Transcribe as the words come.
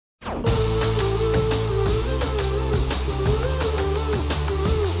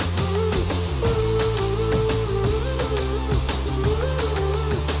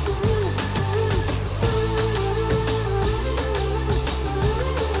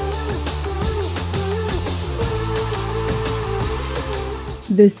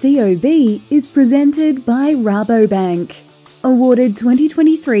The COB is presented by Rabobank. Awarded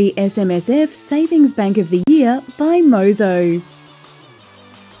 2023 SMSF Savings Bank of the Year by Mozo.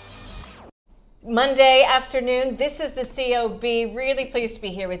 Monday afternoon, this is the COB. Really pleased to be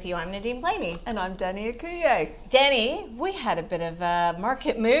here with you. I'm Nadine Blaney. And I'm Danny Akuye. Danny, we had a bit of a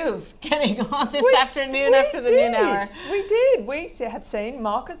market move getting on this afternoon after the noon hour. We did. We have seen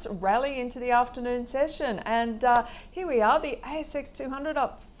markets rally into the afternoon session. And here we are, the ASX 200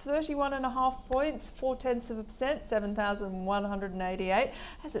 up 31.5 points, 0.4%, 7,188,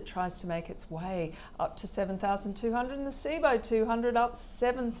 as it tries to make its way up to 7,200. And the SIBO 200 up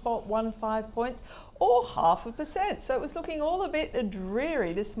 7.15 points, or 0.5%. So it was looking all a bit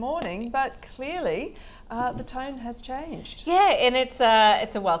dreary this morning, but clearly the tone has changed. Yeah, and it's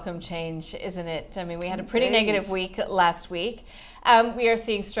a welcome change, isn't it? I mean, we had a pretty negative week last week. We are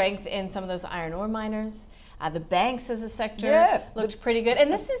seeing strength in some of those iron ore miners. The banks as a sector looked pretty good.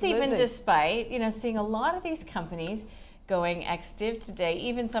 And this is even despite, seeing a lot of these companies going ex-div today,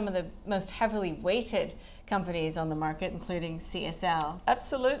 even some of the most heavily weighted companies on the market, including CSL.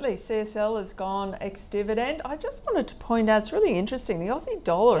 Absolutely. CSL has gone ex-dividend. I just wanted to point out, it's really interesting, the Aussie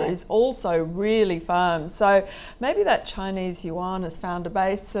dollar is also really firm. So maybe that Chinese yuan has found a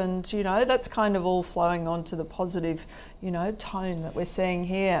base and, that's kind of all flowing on to the positive tone that we're seeing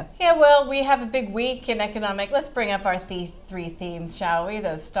here. Yeah, well, we have a big week in economic. Let's bring up our three themes, shall we?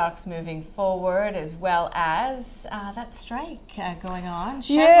 Those stocks moving forward, as well as that strike going on.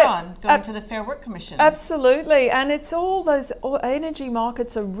 Chevron going to the Fair Work Commission. Absolutely, and it's all those energy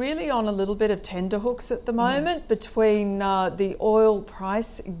markets are really on a little bit of tenterhooks at the moment between the oil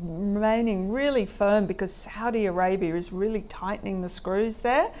price remaining really firm because Saudi Arabia is really tightening the screws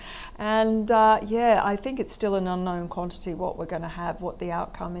there. And I think it's still an unknown quantity what we're going to have, what the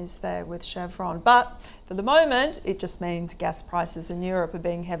outcome is there with Chevron. But for the moment, it just means gas prices in Europe are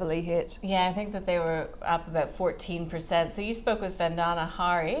being heavily hit. Yeah, I think that they were up about 14%. So you spoke with Vandana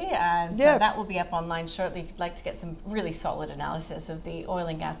Hari, and so that will be up online shortly if you'd like to get some really solid analysis of the oil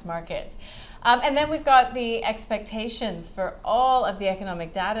and gas markets. And then we've got the expectations for all of the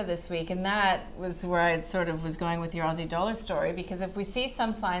economic data this week, and that was where I sort of was going with your Aussie dollar story, because if we see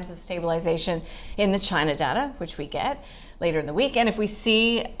some signs of stabilization in the China data, which we get later in the week, and if we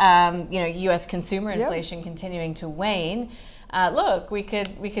see U.S. consumer inflation continuing to wane, look, we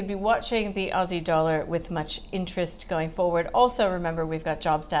could be watching the Aussie dollar with much interest going forward. Also, remember, we've got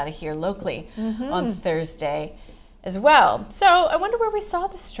jobs data here locally on Thursday as well. So I wonder where we saw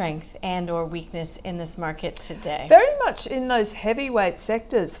the strength and or weakness in this market today. Very much in those heavyweight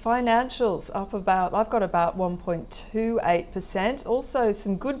sectors. Financials up I've got about 1.28%. Also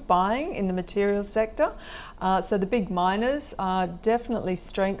some good buying in the materials sector. So the big miners are definitely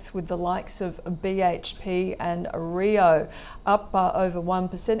strength with the likes of BHP and Rio up over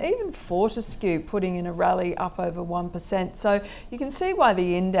 1%. Even Fortescue putting in a rally up over 1%. So you can see why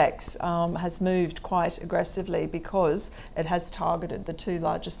the index has moved quite aggressively, because it has targeted the two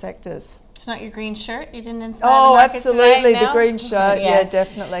largest sectors. It's not your green shirt? You didn't inspire the market absolutely, today? The green shirt, yeah,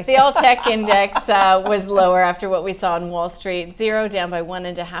 definitely. The all-tech index was lower after what we saw on Wall Street. Xero down by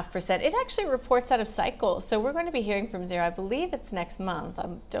 1.5%. It actually reports out of cycle, so we're going to be hearing from Xero. I believe it's next month.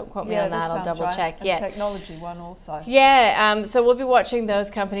 Don't quote me on that. I'll double check. Yeah, technology one also. Yeah, so we'll be watching those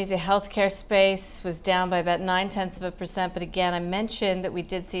companies. The healthcare space was down by about 0.9%, but again, I mentioned that we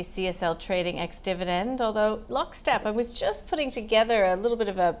did see CSL trading ex-dividend, although lockstep. I was just putting together a little bit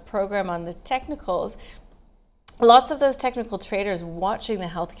of a program on the technicals. Lots of those technical traders watching the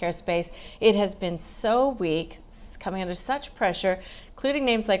healthcare space. It has been so weak, coming under such pressure, including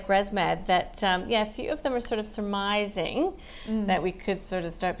names like ResMed, that a few of them are sort of surmising that we could sort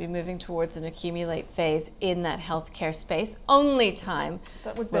of start be moving towards an accumulate phase in that healthcare space. Only time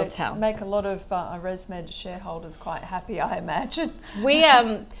will tell. Make a lot of ResMed shareholders quite happy, I imagine. We,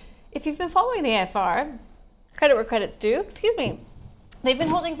 if you've been following the AFR, credit where credit's due, they've been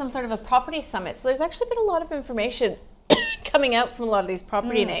holding some sort of a property summit. So there's actually been a lot of information coming out from a lot of these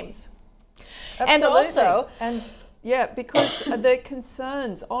property names. Absolutely. Because the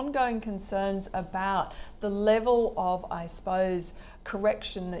concerns, ongoing concerns about the level of, I suppose,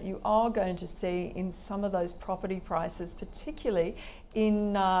 correction that you are going to see in some of those property prices, particularly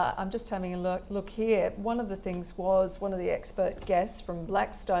in, I'm just having a look here. One of the things was, one of the expert guests from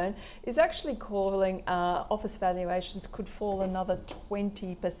Blackstone is actually calling office valuations could fall another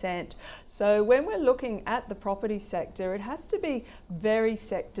 20%. So when we're looking at the property sector, it has to be very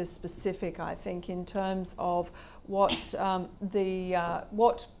sector specific, I think, in terms of what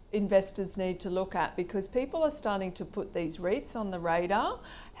investors need to look at, because people are starting to put these REITs on the radar.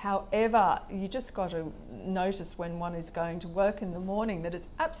 However, you just got to notice when one is going to work in the morning that it's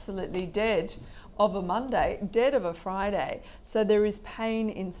absolutely dead of a Monday, dead of a Friday. So there is pain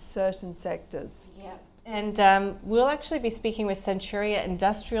in certain sectors. Yeah. And we'll actually be speaking with Centuria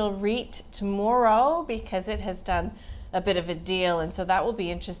Industrial REIT tomorrow, because it has done a bit of a deal, and so that will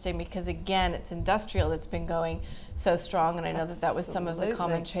be interesting, because again, it's industrial that's been going so strong, and I know that was some of the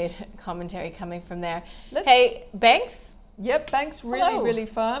commentary coming from there. Hey, banks? Yep, banks really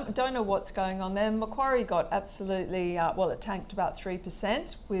firm. Don't know what's going on there. Macquarie got absolutely, well, it tanked about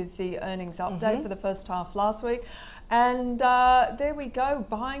 3% with the earnings update for the first half last week. And there we go,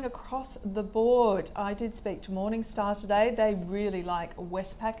 buying across the board. I did speak to Morningstar today. They really like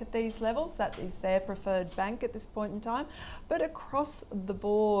Westpac at these levels. That is their preferred bank at this point in time. But across the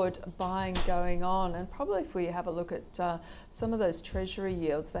board, buying going on. And probably if we have a look at some of those treasury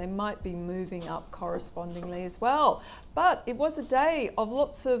yields, they might be moving up correspondingly as well. But it was a day of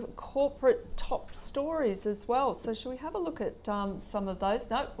lots of corporate top stories as well. So should we have a look at some of those?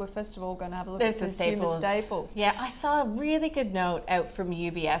 No, we're first of all going to have a look at consumer staples. Yeah, I saw a really good note out from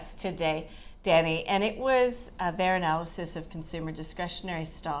UBS today, Danny, and it was their analysis of consumer discretionary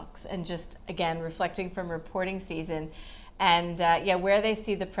stocks, and just again reflecting from reporting season. And yeah, where they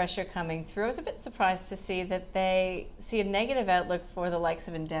see the pressure coming through. I was a bit surprised to see that they see a negative outlook for the likes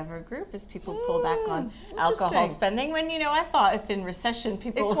of Endeavour Group as people pull back on alcohol spending. When, you know, I thought if in recession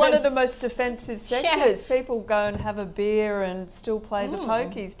people... It's one of the most defensive sectors. Yeah. People go and have a beer and still play the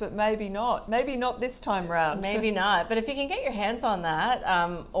pokies, but maybe not. Maybe not this time round. Maybe not. But if you can get your hands on that,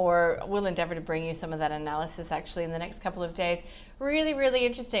 or we'll endeavour to bring you some of that analysis actually in the next couple of days. Really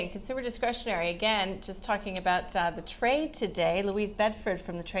interesting. Consumer discretionary, again, just talking about the trade today. Louise Bedford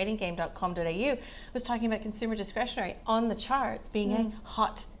from thetradinggame.com.au was talking about consumer discretionary on the charts being a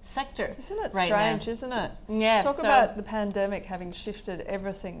hot sector. Isn't it right strange, now. Isn't it? Yeah. Talk about the pandemic having shifted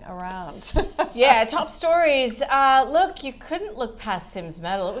everything around. Yeah, top stories. Look, you couldn't look past Sims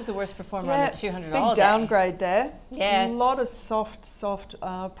Metal. It was the worst performer on the 200 all day. Big downgrade there. Yeah. A lot of soft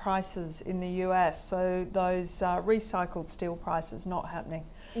prices in the US. So those recycled steel prices not happening.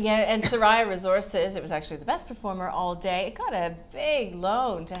 Yeah, and Syrah Resources, it was actually the best performer all day. It got a big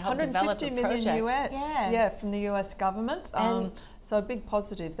loan to help develop a project. $150 million US. Yeah, from the US government. So a big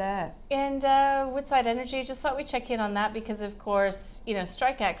positive there. And Woodside Energy, just thought we'd check in on that because, of course, you know,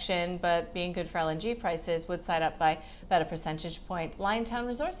 strike action, but being good for LNG prices, Woodside up by about a percentage point. Liontown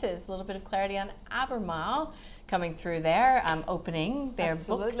Resources, a little bit of clarity on Albemarle coming through there, opening their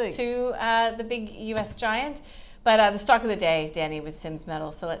books to the big US giant. But the stock of the day, Danny, was Sims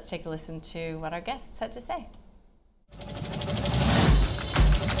Metal. So let's take a listen to what our guests had to say.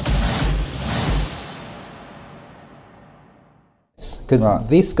 Because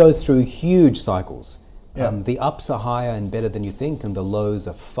this goes through huge cycles. The ups are higher and better than you think, and the lows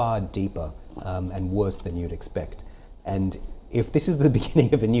are far deeper and worse than you'd expect. And if this is the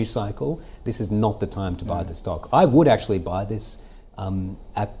beginning of a new cycle, this is not the time to buy the stock. I would actually buy this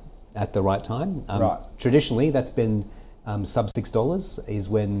at the right time. Traditionally, that's been sub $6 is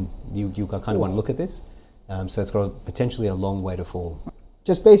when you kind of want to look at this. So it's got potentially a long way to fall.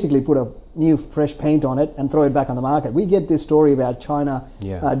 Just basically put a new fresh paint on it and throw it back on the market. We get this story about China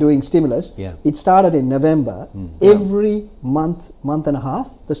doing stimulus. It started in November. Every month and a half,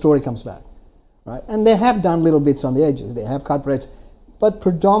 the story comes back, right? And they have done little bits on the edges. They have cut rates, but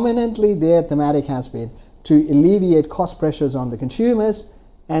predominantly their thematic has been to alleviate cost pressures on the consumers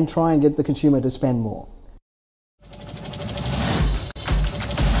and try and get the consumer to spend more.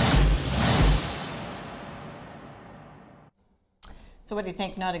 So what do you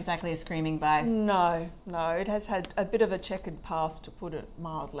think? Not exactly a screaming buy. No, it has had a bit of a checkered past, to put it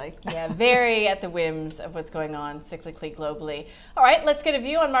mildly. Yeah, very at the whims of what's going on cyclically globally. All right, let's get a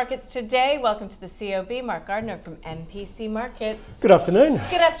view on markets today. Welcome to the COB. Mark Gardner from MPC Markets. Good afternoon.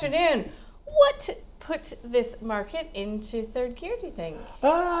 Good afternoon. What put this market into third gear, do you think?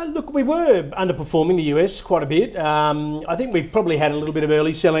 Look, we were underperforming the US quite a bit. I think we probably had a little bit of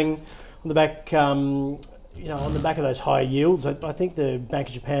early selling on the back on the back of those higher yields. I think the Bank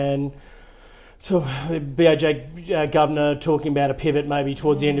of Japan, so the BOJ governor talking about a pivot maybe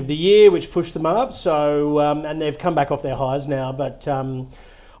towards the end of the year, which pushed them up. So and they've come back off their highs now. But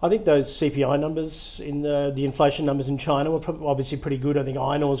I think those CPI numbers in the inflation numbers in China were obviously pretty good. I think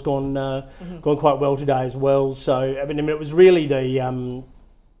iron ore's gone quite well today as well. So I mean it was really the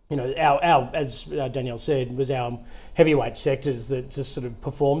you know, our as Danielle said, was our heavyweight sectors that just sort of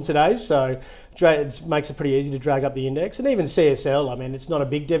performed today. So it makes it pretty easy to drag up the index. And even CSL, I mean, it's not a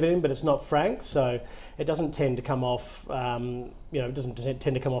big dividend, but it's not franked, so it doesn't tend to come off, you know, it doesn't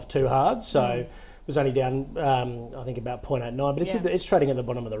tend to come off too hard. So it was only down, I think, about 0.89, but it's trading at the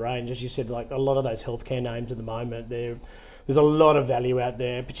bottom of the range. As you said, like a lot of those healthcare names at the moment, there's a lot of value out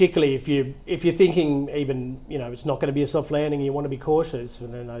there, particularly if you're thinking even, you know, it's not going to be a soft landing, you want to be cautious,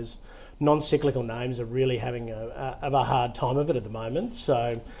 and then those non-cyclical names are really having a hard time of it at the moment.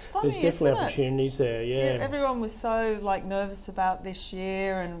 So funny, there's definitely opportunities there. Yeah, everyone was so like nervous about this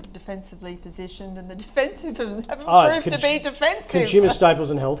year and defensively positioned, and the defensive haven't proved to be defensive. Consumer staples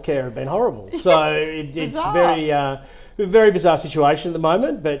and healthcare have been horrible. So it's very bizarre situation at the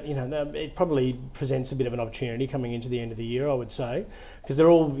moment, but you know, it probably presents a bit of an opportunity coming into the end of the year, I would say, because they're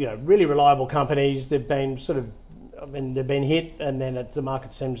all, you know, really reliable companies. They've been they've been hit, and then the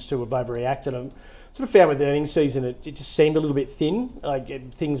market seems to have overreacted. I sort of found with the earnings season, it just seemed a little bit thin.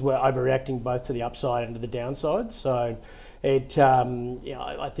 Like things were overreacting both to the upside and to the downside. So it, you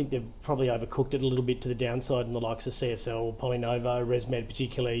know, I think they've probably overcooked it a little bit to the downside in the likes of CSL, Polynova, ResMed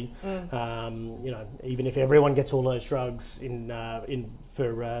particularly. You know, even if everyone gets all those drugs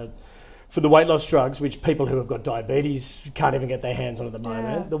for the weight loss drugs, which people who have got diabetes can't even get their hands on at the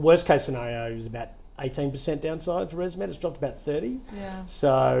moment. The worst case scenario is about 18% downside for ResMed. It's dropped about 30. Yeah.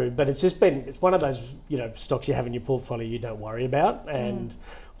 So, but it's one of those, you know, stocks you have in your portfolio you don't worry about, and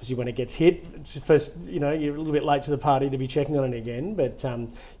obviously when it gets hit, it's first, you know, you're a little bit late to the party to be checking on it again. But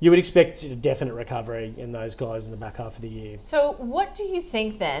you would expect a definite recovery in those guys in the back half of the year. So, what do you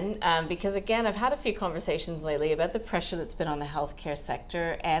think then? Because again, I've had a few conversations lately about the pressure that's been on the healthcare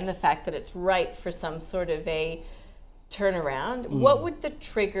sector and the fact that it's ripe for some sort of a turnaround. What would the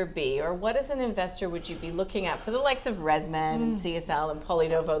trigger be, or what as an investor would you be looking at for the likes of ResMed and CSL and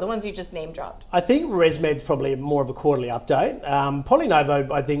Polynovo, the ones you just name dropped? I think ResMed's probably more of a quarterly update.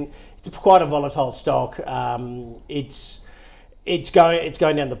 Polynovo, I think it's quite a volatile stock. It's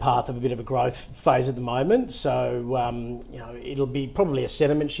going down the path of a bit of a growth phase at the moment. So you know, it'll be probably a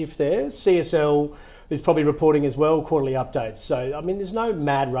sentiment shift there. CSL is probably reporting as well, quarterly updates. So I mean, there's no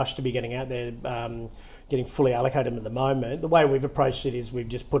mad rush to be getting out there. Getting fully allocated at the moment. The way we've approached it is we've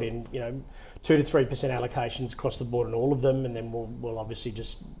just put in, you know, 2 to 3% allocations across the board on all of them, and then we'll obviously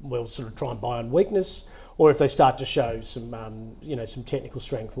we'll sort of try and buy on weakness, or if they start to show some you know, some technical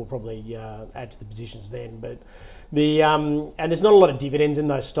strength, we'll probably add to the positions then. But and there's not a lot of dividends in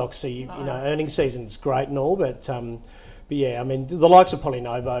those stocks, so you know, earnings season's great and all, but yeah, I mean, the likes of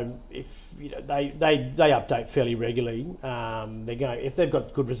Polynovo, if you know, they update fairly regularly. If they've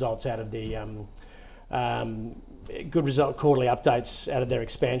got good results out of the quarterly updates out of their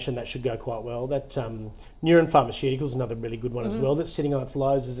expansion, that should go quite well. That Neuron Pharmaceuticals is another really good one as well, that's sitting on its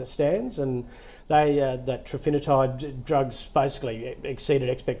lows as it stands, and they that trofinetide drugs basically exceeded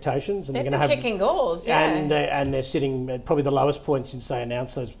expectations, and they're going to have kicking goals, and they're sitting at probably the lowest point since they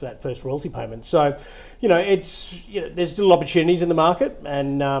announced that first royalty payment. So, you know, it's, you know, there's still opportunities in the market,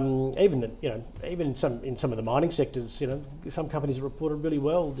 and even in some of the mining sectors, you know, some companies have reported really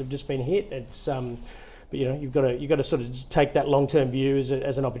well. They've just been hit. It's but you know, you've got to sort of take that long-term view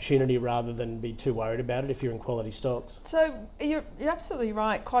as an opportunity rather than be too worried about it if you're in quality stocks. So you're absolutely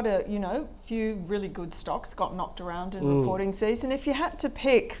right. Quite a, you know, few really good stocks got knocked around in reporting season. If you had to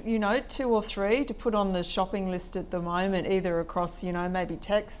pick, you know, 2 or 3 to put on the shopping list at the moment, either across, you know, maybe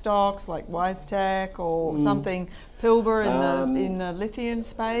tech stocks like WiseTech or something, Pilbara in the lithium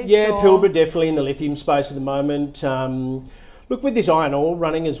space. Yeah, Pilbara definitely in the lithium space at the moment. Look, with this iron ore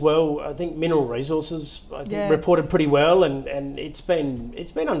running as well, I think Mineral Resources reported pretty well, and it's been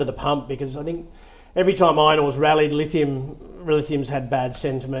under the pump, because I think every time iron ore's rallied, lithium's had bad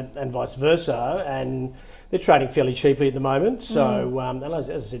sentiment and vice versa, and they're trading fairly cheaply at the moment. So, and as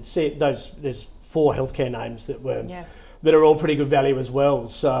I said, there's 4 healthcare names that are all pretty good value as well.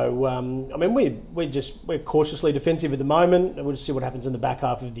 So, I mean, we're cautiously defensive at the moment, and we'll just see what happens in the back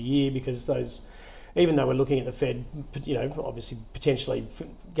half of the year, because those, even though we're looking at the Fed, you know, obviously potentially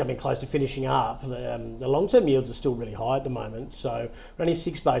coming close to finishing up, the long-term yields are still really high at the moment. So we're only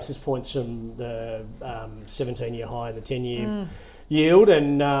 6 basis points from the 17-year high and the 10-year yield.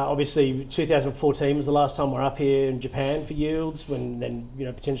 And obviously 2014 was the last time we're up here in Japan for yields, when then, you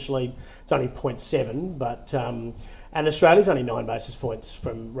know, potentially it's only 0.7, but and Australia's only 9 basis points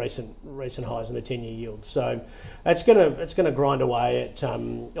from recent highs in the 10-year yield. So it's gonna grind away at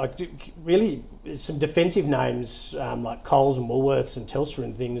like really some defensive names like Coles and Woolworths and Telstra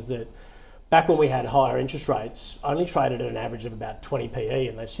and things that back when we had higher interest rates only traded at an average of about 20 PE,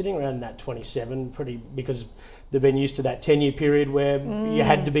 and they're sitting around that 27 because they've been used to that 10-year period where you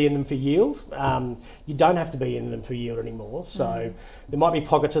had to be in them for yield. You don't have to be in them for yield anymore. So there might be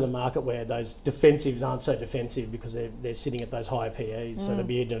pockets of the market where those defensives aren't so defensive because they're sitting at those higher PEs. So there'll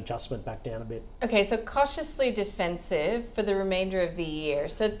be an adjustment back down a bit. Okay, so cautiously defensive for the remainder of the year.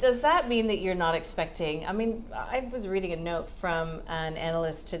 So does that mean that you're not expecting, I mean, I was reading a note from an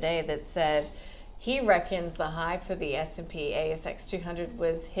analyst today that said he reckons the high for the S&P ASX 200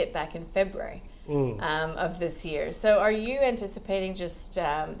 was hit back in February. Of this year. So are you anticipating just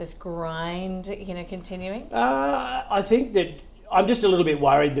this grind, continuing? I think that I'm just a little bit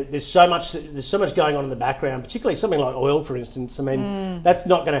worried that there's so much going on in the background, particularly something like oil, for instance. I mean, that's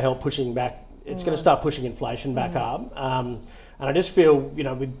not going to help pushing back. It's going to start pushing inflation back up. And I just feel,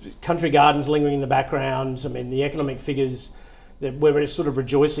 with country gardens lingering in the background, I mean, the economic figures, we're sort of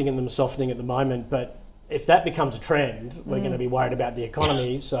rejoicing in them softening at the moment. But if that becomes a trend, we're going to be worried about the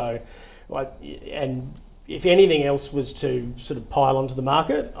economy. So. And if anything else was to sort of pile onto the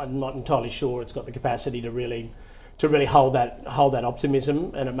market, I'm not entirely sure it's got the capacity to really hold that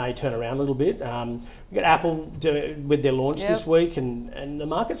optimism, and it may turn around a little bit. We got Apple with their launch this week, and the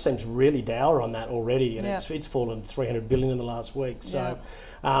market seems really dour on that already, and it's fallen 300 billion in the last week. So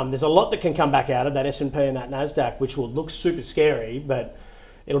there's a lot that can come back out of that S&P and that Nasdaq, which will look super scary, but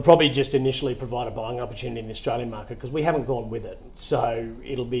it'll probably just initially provide a buying opportunity in the Australian market because we haven't gone with it. So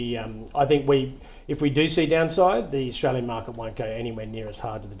it'll be, I think if we do see downside, the Australian market won't go anywhere near as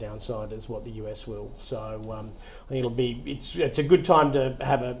hard to the downside as what the US will. So I think it's a good time to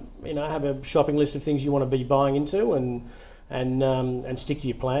have a shopping list of things you want to be buying into and stick to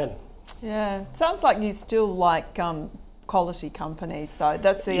your plan. Yeah, it sounds like you still like quality companies though.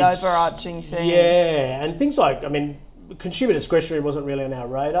 That's the overarching thing. Yeah, and things like, consumer discretionary wasn't really on our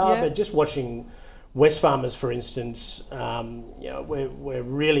radar, but just watching Wesfarmers, for instance, we're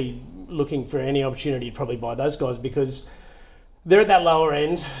really looking for any opportunity to probably buy those guys because they're at that lower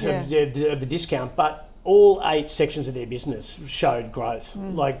end of the discount, but all 8 sections of their business showed growth.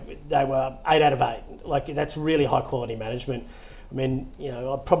 Like they were 8 out of 8. Like that's really high quality management.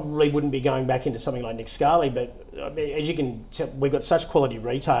 I probably wouldn't be going back into something like Nick Scali, but as you can tell, we've got such quality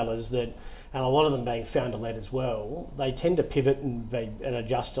retailers that, and a lot of them being founder-led as well, they tend to pivot and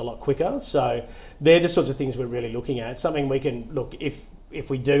adjust a lot quicker. So they're the sorts of things we're really looking at. Something we can look, if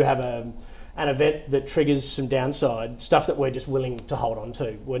we do have an event that triggers some downside, stuff that we're just willing to hold on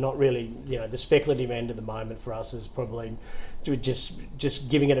to. We're not really, the speculative end at the moment for us is probably just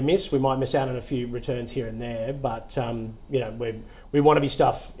giving it a miss. We might miss out on a few returns here and there, but we want to be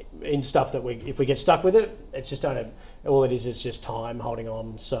stuff that if we get stuck with it, it's just all it is just time holding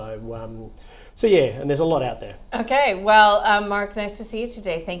on. So yeah, and there's a lot out there. Okay, well, Mark, nice to see you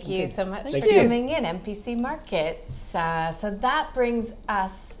today. Thank you so much for coming in, MPC Markets. So that brings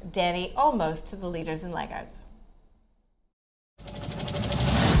us, Danny, almost to the leaders and laggards.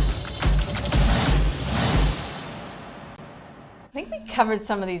 I think we covered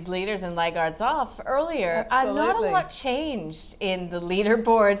some of these leaders and laggards off earlier. Not a lot changed in the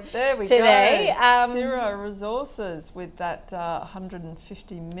leaderboard today. Syrah Resources with that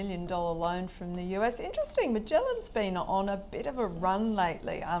 $150 million loan from the US. Interesting, Magellan's been on a bit of a run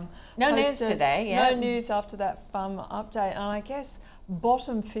lately. No news today, No news after that FUM update. And I guess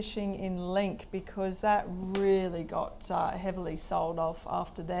bottom fishing in Link because that really got heavily sold off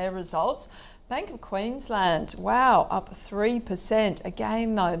after their results. Bank of Queensland, wow, up 3%.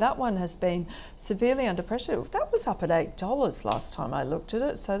 Again, though, that one has been severely under pressure. That was up at $8 last time I looked at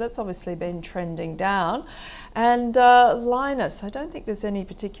it, so that's obviously been trending down. And Linus, I don't think there's any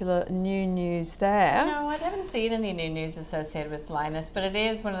particular new news there. No, I haven't seen any new news associated with Linus, but it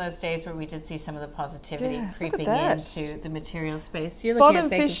is one of those days where we did see some of the positivity creeping into the material space. You're looking bottom at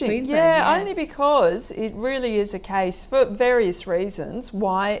Bank fishing, of Queensland, only because it really is a case for various reasons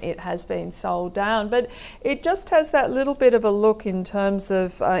why it has been sold down, but it just has that little bit of a look in terms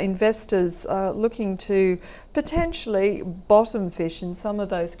of investors looking to potentially bottom fish in some of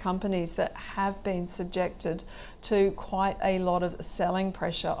those companies that have been subjected to quite a lot of selling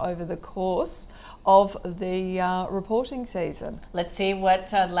pressure over the course of the reporting season. Let's see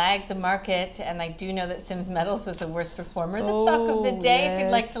what lagged the market, and I do know that Sims Metals was the worst performer. The stock of the day, if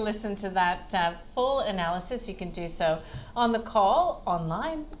you'd like to listen to that full analysis, you can do so on the call,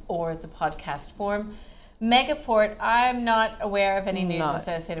 online, or the podcast form. Megaport, I'm not aware of any news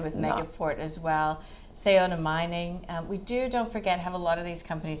associated with Megaport as well. Sayona Mining, don't forget, have a lot of these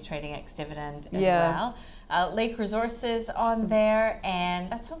companies trading ex-dividend as well. Lake Resources on there,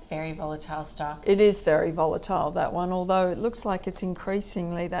 and that's a very volatile stock. It is very volatile, that one, although it looks like it's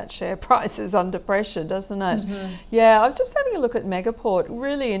increasingly, that share price is under pressure, doesn't it? Yeah, I was just having a look at Megaport.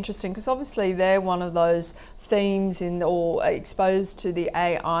 Really interesting, because obviously they're one of those themes or exposed to the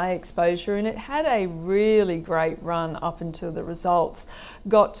AI exposure, and it had a really great run up until the results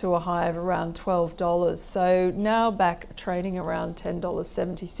got to a high of around $12. So now back trading around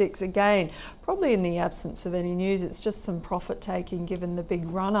 $10.76 again, probably in the absence of any news. It's just some profit taking given the big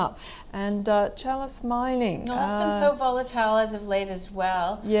run up. And Chalice Mining, no, that's been so volatile as of late as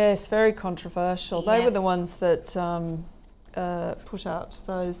well. Yes, very controversial. They were the ones that put out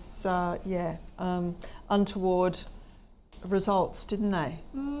those untoward results, didn't they?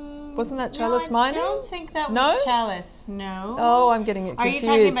 Wasn't that Chalice Mining? I don't think that was Chalice. No. Oh, I'm getting it confused.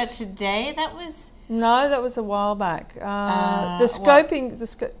 Are you talking about today? That was. No, that was a while back. The scoping,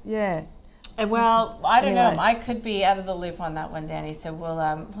 yeah. Well, I don't know. I could be out of the loop on that one, Danny. So we'll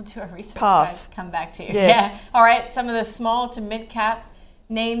do our research. Guys, come back to you. Yes. Yeah. All right. Some of the small to mid cap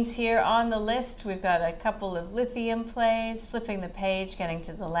names here on the list. We've got a couple of lithium plays. Flipping the page, getting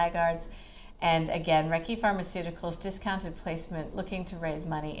to the laggards. And again, Recce Pharmaceuticals, discounted placement, looking to raise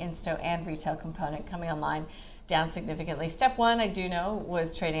money, Insto and retail component coming online, down significantly. Step one, I do know,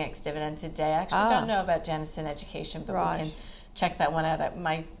 was trading ex-dividend today. I actually don't know about Janison Education, but we can check that one out.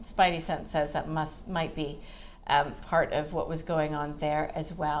 My spidey sense says that might be part of what was going on there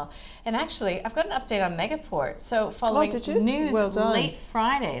as well. And actually, I've got an update on Megaport. So following news late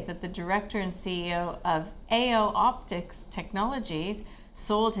Friday that the director and CEO of AO Optics Technologies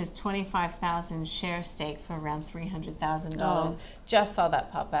sold his 25,000 share stake for around $300,000. Just saw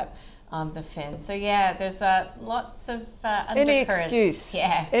that pop up on the fin. So yeah, there's lots of undercurrents. Any excuse.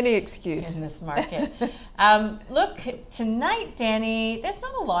 Yeah. Any excuse. In this market. Look, tonight, Danny, there's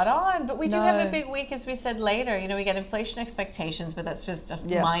not a lot on, but we do have a big week, as we said later. You know, we get inflation expectations, but that's just a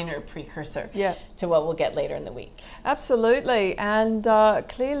minor precursor to what we'll get later in the week. Absolutely. And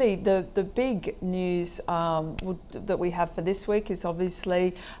clearly the big news that we have for this week is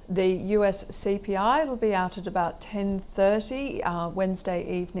obviously the US CPI. It'll be out at about 10:30 Wednesday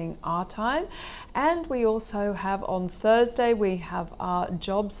evening our time. And we also have on Thursday, we have our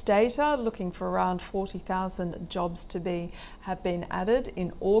jobs data, looking for around 40,000 jobs to have been added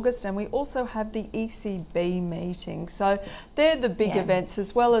in August. And we also have the ECB meeting. So they're the big events,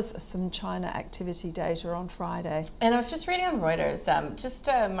 as well as some China activity data on Friday. And I was just reading on Reuters,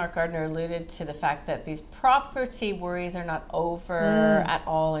 Mark Gardner alluded to the fact that these property worries are not over at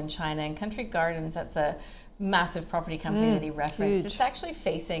all in China. And Country Gardens, that's a massive property company that he referenced. It's actually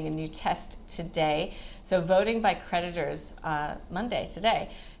facing a new test today. So voting by creditors Monday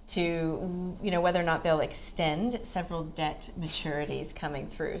today to whether or not they'll extend several debt maturities coming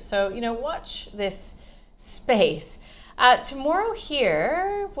through. So watch this space. Tomorrow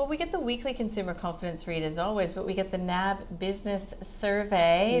here, well, we get the weekly consumer confidence read as always, but we get the NAB business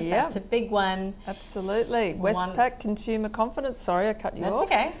survey. Yep. That's a big one. Absolutely. Westpac consumer confidence. Sorry, I cut you off.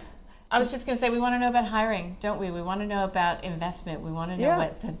 That's okay. I was just going to say, we want to know about hiring, don't we? We want to know about investment. We want to know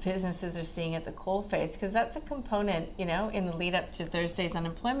what the businesses are seeing at the coalface, because that's a component, in the lead up to Thursday's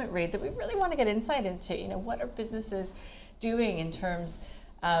unemployment read that we really want to get insight into. What are businesses doing in terms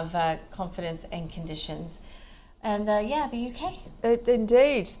of confidence and conditions? And the UK.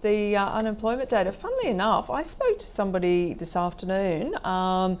 Indeed, the unemployment data. Funnily enough, I spoke to somebody this afternoon,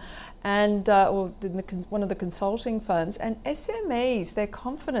 and one of the consulting firms, and SMEs, their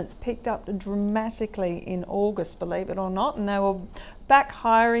confidence picked up dramatically in August, believe it or not, and they were back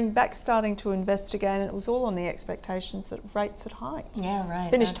hiring, back starting to invest again, and it was all on the expectations that rates had hiked. Yeah, right.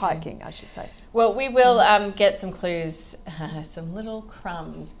 Finished hiking, I should say. Well, we will get some clues, some little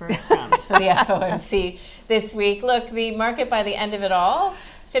crumbs, breadcrumbs for the FOMC this week. Look, the market by the end of it all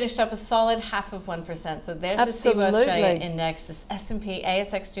finished up a solid 0.5%. So there's the COB Australia index, this S&P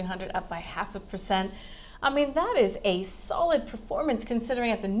ASX 200 up by 0.5%. I mean, that is a solid performance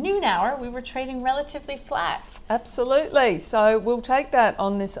considering at the noon hour we were trading relatively flat. Absolutely. So we'll take that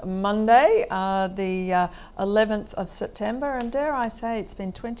on this Monday, the 11th of September. And dare I say, it's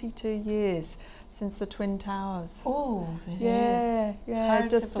been 22 years since the Twin Towers. Oh, it is. Yeah. Hard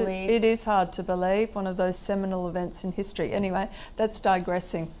to believe. It is hard to believe, one of those seminal events in history. Anyway, that's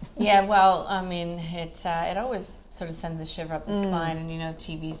digressing. Yeah, well, I mean, it always sort of sends a shiver up the spine, and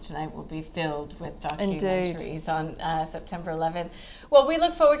TVs tonight will be filled with documentaries on September 11th. Well, we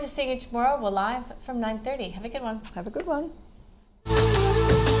look forward to seeing you tomorrow. We're live from 9:30. Have a good one. Have a good one.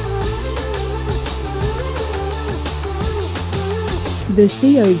 The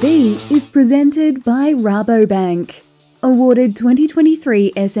COB is presented by Rabobank. Awarded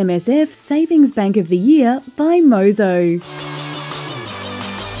 2023 SMSF Savings Bank of the Year by Mozo.